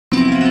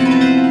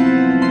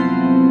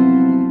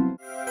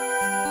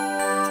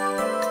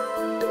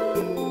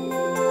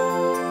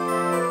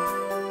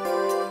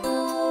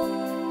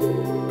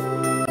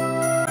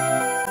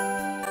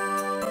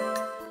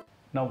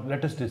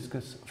let us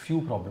discuss few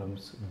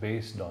problems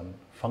based on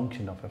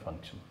function of a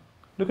function.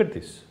 Look at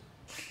this.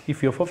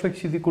 If f of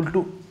x is equal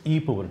to e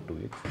power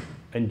 2x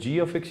and g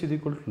of x is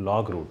equal to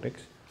log root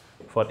x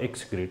for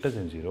x greater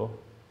than 0,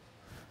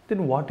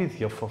 then what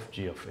is f of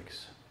g of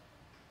x?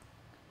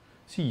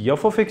 See,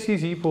 f of x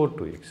is e power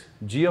 2x,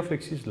 g of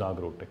x is log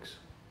root x.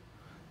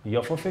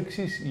 F of x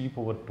is e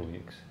power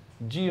 2x,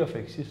 g of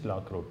x is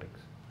log root x.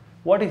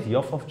 What is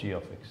f of g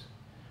of x?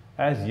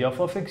 As f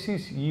of x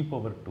is e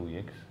power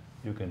 2x,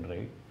 you can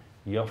write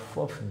f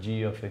of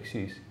g of x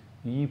is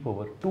e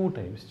power 2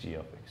 times g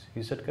of x.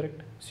 Is that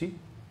correct? See,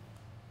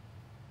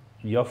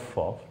 f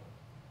of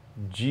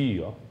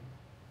g of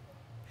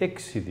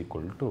x is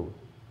equal to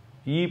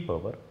e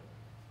power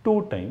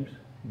 2 times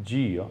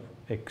g of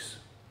x.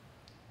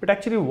 But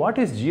actually, what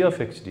is g of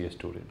x, dear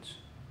students?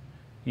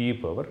 E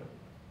power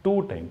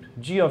 2 times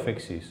g of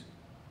x is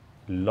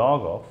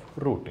log of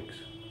root x.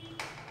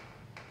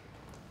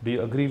 Do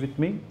you agree with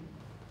me?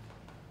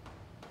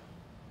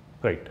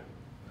 Right.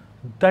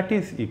 That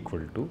is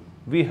equal to,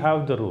 we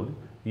have the rule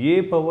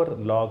a power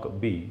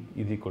log b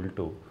is equal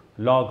to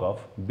log of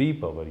b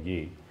power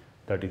a,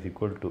 that is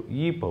equal to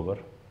e power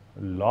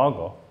log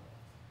of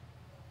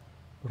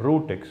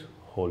root x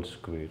whole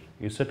square.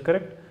 Is that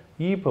correct?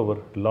 E power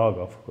log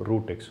of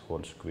root x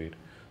whole square.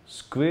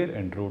 Square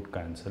and root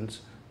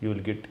cancels. You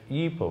will get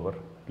e power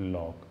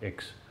log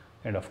x.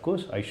 And of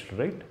course, I should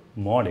write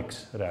mod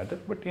x rather,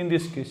 but in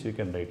this case, you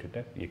can write it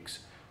as x.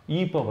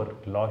 E power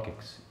log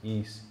x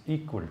is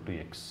equal to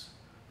x.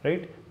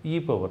 Right?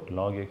 E power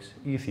log x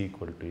is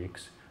equal to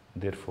x.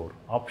 Therefore,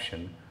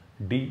 option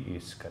D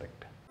is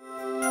correct.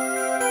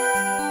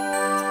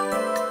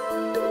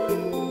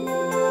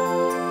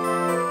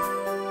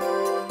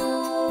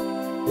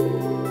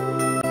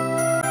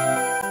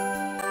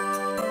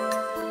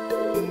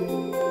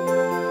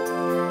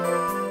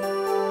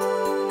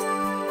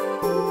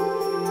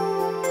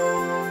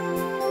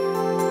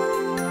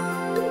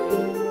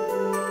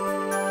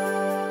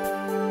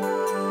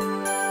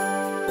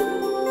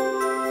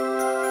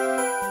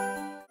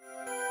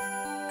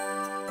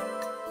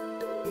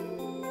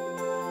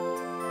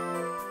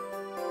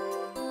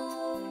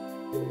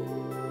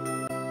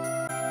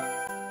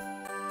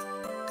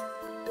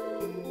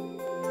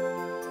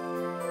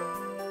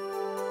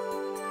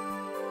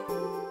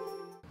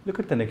 Look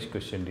at the next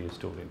question, dear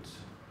students.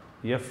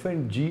 F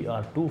and g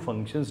are two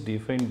functions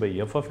defined by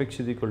f of x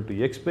is equal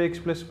to x by x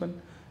plus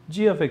 1,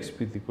 g of x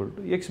is equal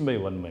to x by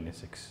 1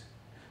 minus x.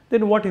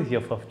 Then what is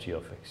f of g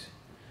of x?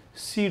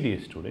 See, dear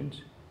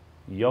students,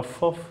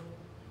 f of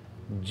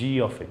g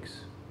of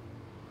x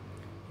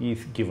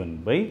is given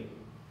by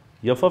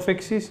f of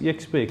x is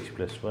x by x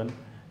plus 1,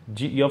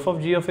 f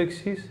of g of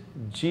x is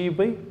g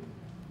by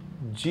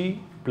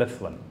g plus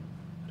 1,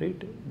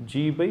 right?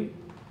 G by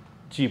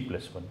g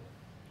plus 1.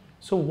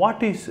 So,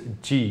 what is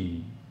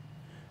g?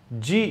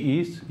 G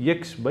is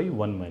x by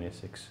 1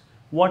 minus x.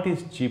 What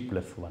is g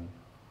plus 1?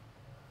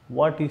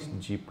 What is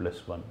g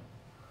plus 1?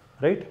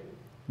 Right?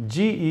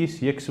 G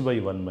is x by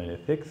 1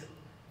 minus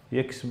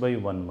x by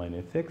 1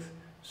 minus x.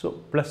 So,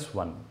 plus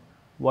 1.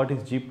 What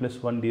is g plus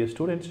 1, dear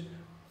students?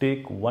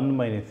 Take 1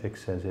 minus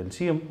x as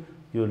LCM.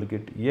 You will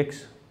get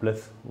x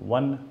plus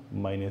 1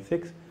 minus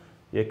x.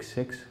 X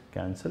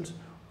cancels.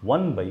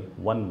 1 by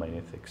 1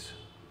 minus x.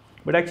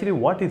 But actually,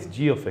 what is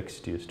g of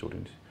x, dear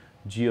students?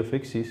 G of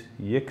x is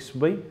x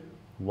by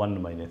 1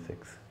 minus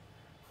x.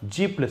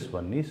 G plus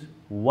 1 is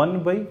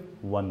 1 by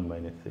 1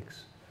 minus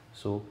x.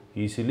 So,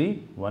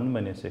 easily 1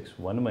 minus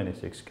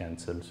x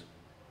cancels.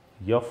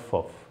 F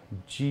of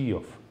g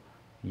of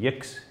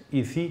x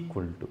is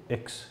equal to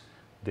x.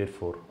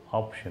 Therefore,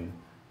 option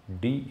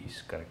D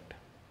is correct.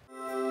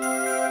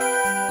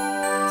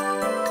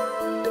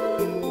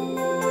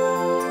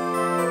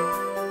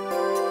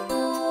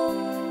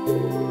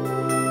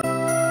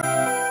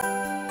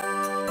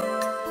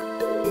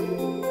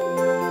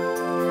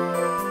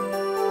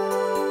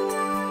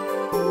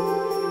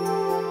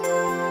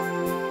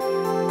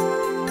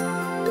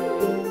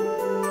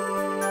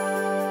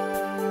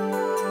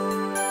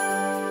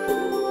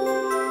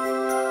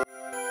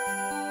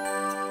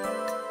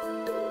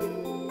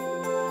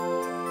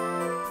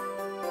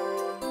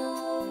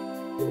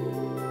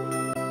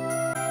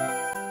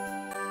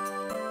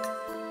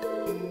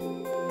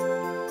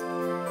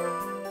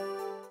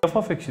 F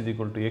of x is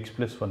equal to x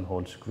plus 1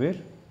 whole square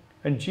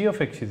and g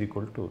of x is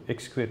equal to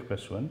x square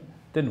plus 1,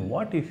 then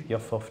what is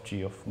f of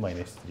g of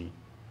minus 3?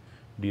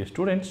 Dear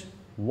students,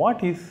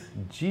 what is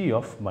g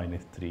of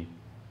minus 3?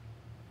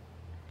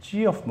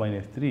 G of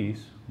minus 3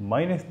 is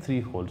minus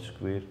 3 whole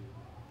square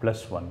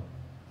plus 1,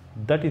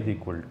 that is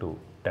equal to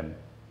 10.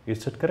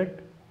 Is that correct?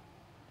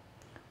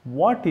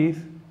 What is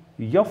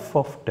f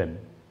of 10?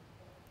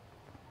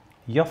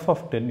 F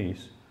of 10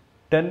 is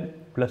 10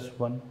 plus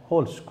 1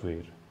 whole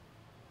square,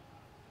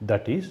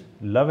 that is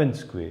 11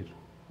 square,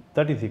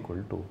 that is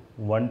equal to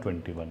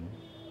 121.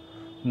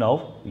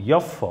 Now,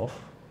 f of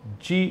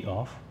g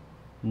of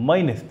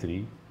minus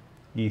 3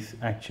 is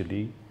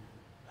actually,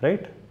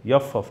 right,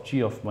 f of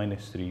g of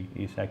minus 3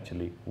 is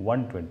actually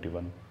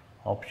 121.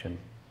 Option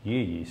A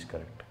is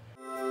correct.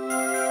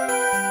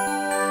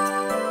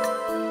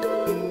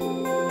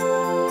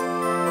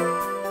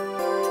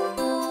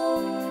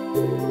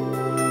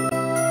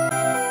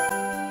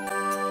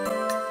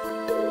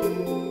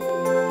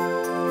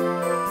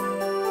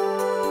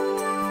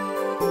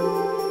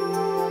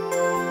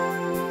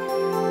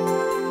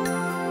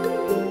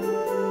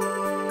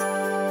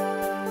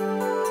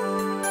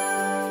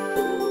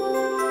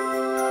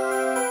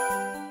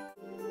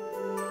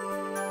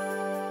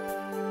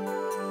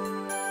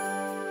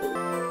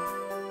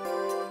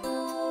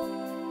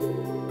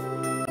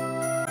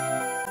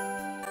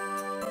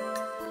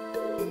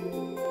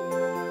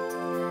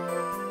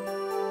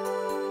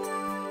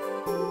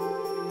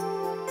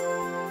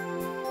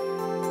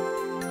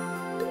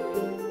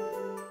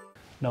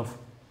 Now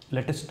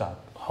let us start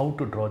how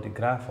to draw the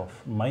graph of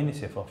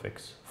minus f of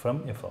x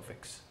from f of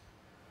x.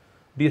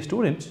 Dear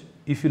students,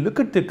 if you look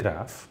at the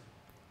graph,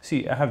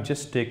 see, I have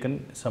just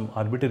taken some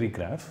arbitrary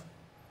graph.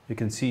 You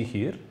can see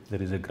here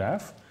there is a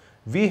graph.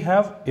 We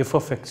have f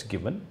of x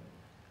given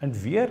and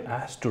we are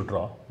asked to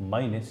draw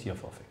minus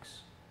f of x.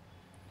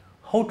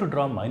 How to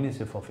draw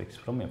minus f of x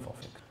from f of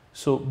x?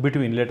 So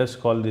between, let us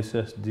call this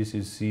as, this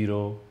is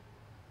 0,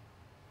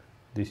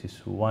 this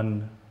is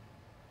 1,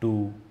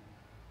 2,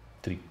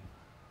 3.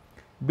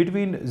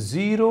 Between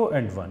 0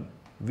 and 1,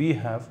 we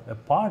have a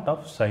part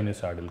of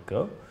sinusoidal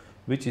curve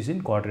which is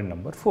in quadrant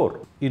number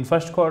 4. In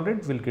first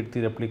quadrant, we will get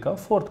the replica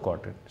of fourth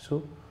quadrant.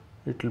 So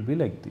it will be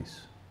like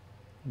this.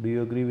 Do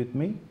you agree with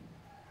me?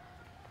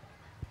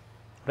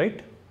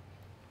 Right?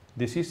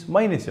 This is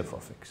minus f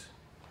of x.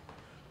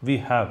 We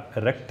have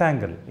a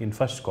rectangle in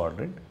first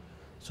quadrant.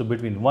 So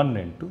between 1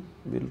 and 2,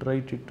 we will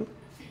write it to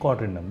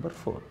quadrant number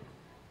 4.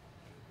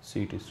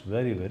 See, it is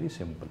very, very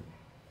simple.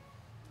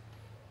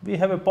 We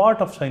have a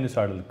part of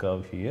sinusoidal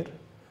curve here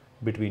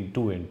between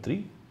 2 and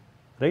 3,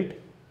 right?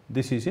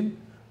 This is in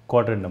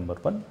quadrant number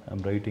 1. I am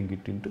writing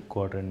it into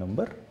quadrant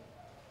number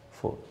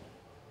 4.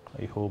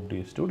 I hope,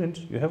 dear students,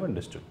 you have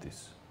understood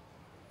this.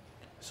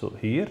 So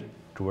here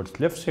towards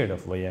left side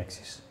of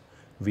y-axis,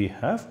 we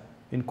have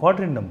in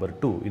quadrant number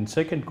 2, in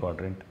second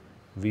quadrant,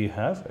 we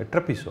have a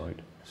trapezoid.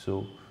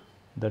 So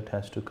that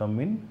has to come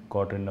in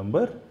quadrant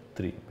number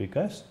 3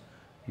 because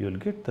you will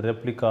get the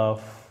replica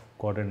of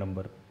quadrant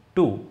number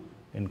 2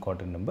 in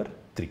quadrant number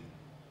 3.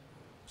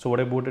 So what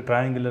about a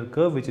triangular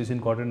curve which is in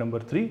quadrant number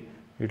 3?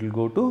 It will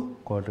go to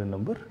quadrant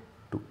number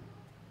 2.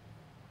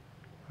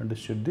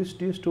 Understood this,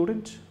 dear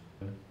students?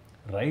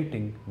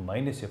 Writing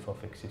minus f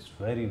of x is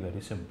very,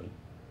 very simple.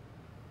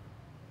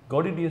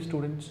 Got it, dear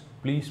students?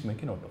 Please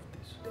make a note of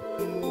this.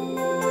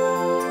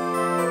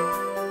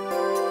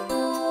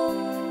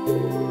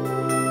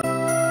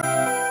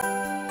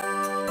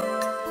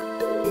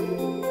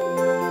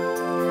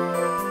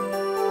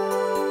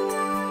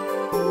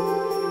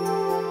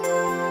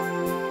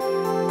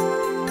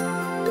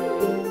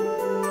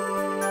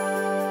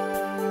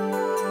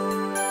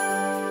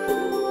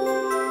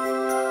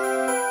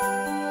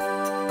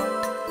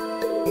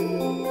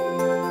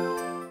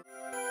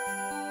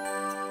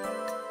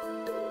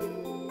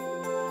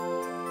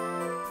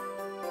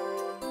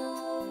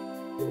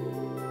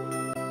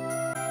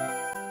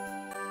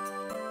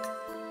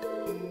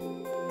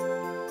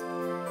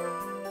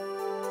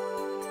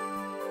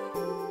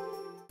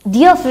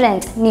 Dear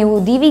friends, ನೀವು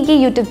Deevige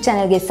YouTube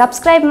ಚಾನೆಲ್ಗೆ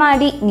subscribe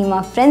ಮಾಡಿ, ನಿಮ್ಮ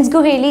ಫ್ರೆಂಡ್ಸ್ಗೂ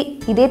ಹೇಳಿ,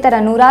 ಇದೇ ತರ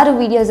ನೂರಾರು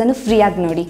videos ಅನ್ನು free ಆಗಿ ನೋಡಿ.